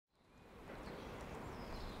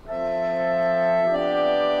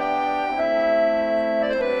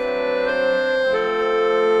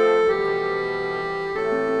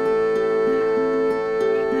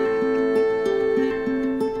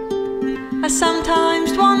sometimes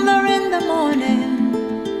wander in the morning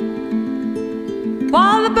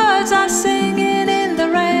while the birds are singing in the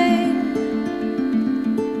rain,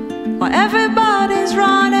 while everybody's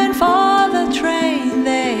running for the train.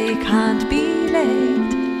 They can't be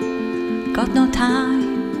late, got no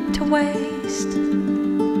time to waste.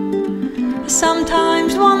 I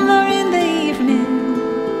sometimes wander in the evening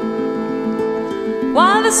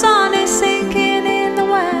while the sun is sinking in the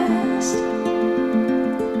west,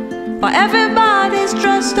 while everybody's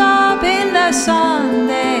dressed up in their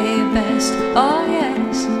Sunday best. Oh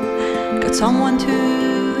yes, got someone to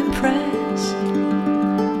impress.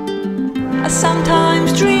 I sometimes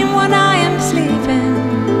dream when I am sleeping.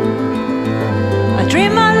 I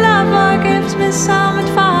dream my lover gives me some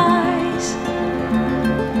advice.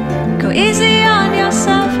 Go easy on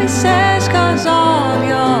yourself, he says, 'cause all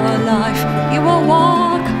your life you will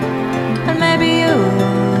walk, and maybe you'll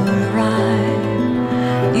arrive.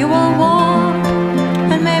 You will walk,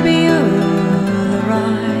 and maybe you'll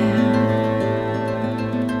arrive.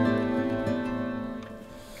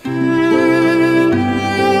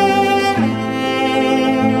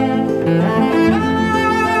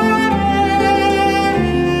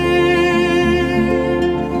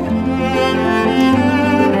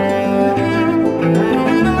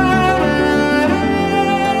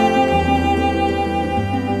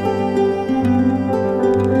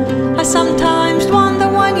 I sometimes wonder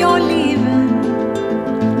when you're leaving.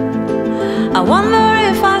 I wonder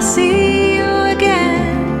if I see you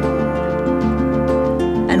again,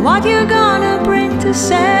 and what you're gonna bring to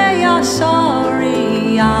say you're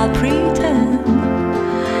sorry. I'll pretend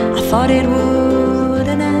I thought it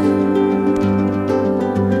wouldn't end.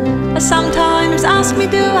 I sometimes ask me,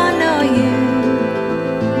 do I know you,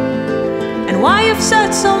 and why you've said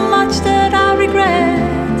so much that I regret.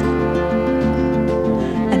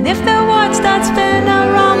 And if the words that spin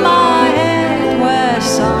around my head were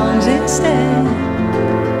songs instead,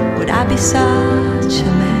 would I be sad?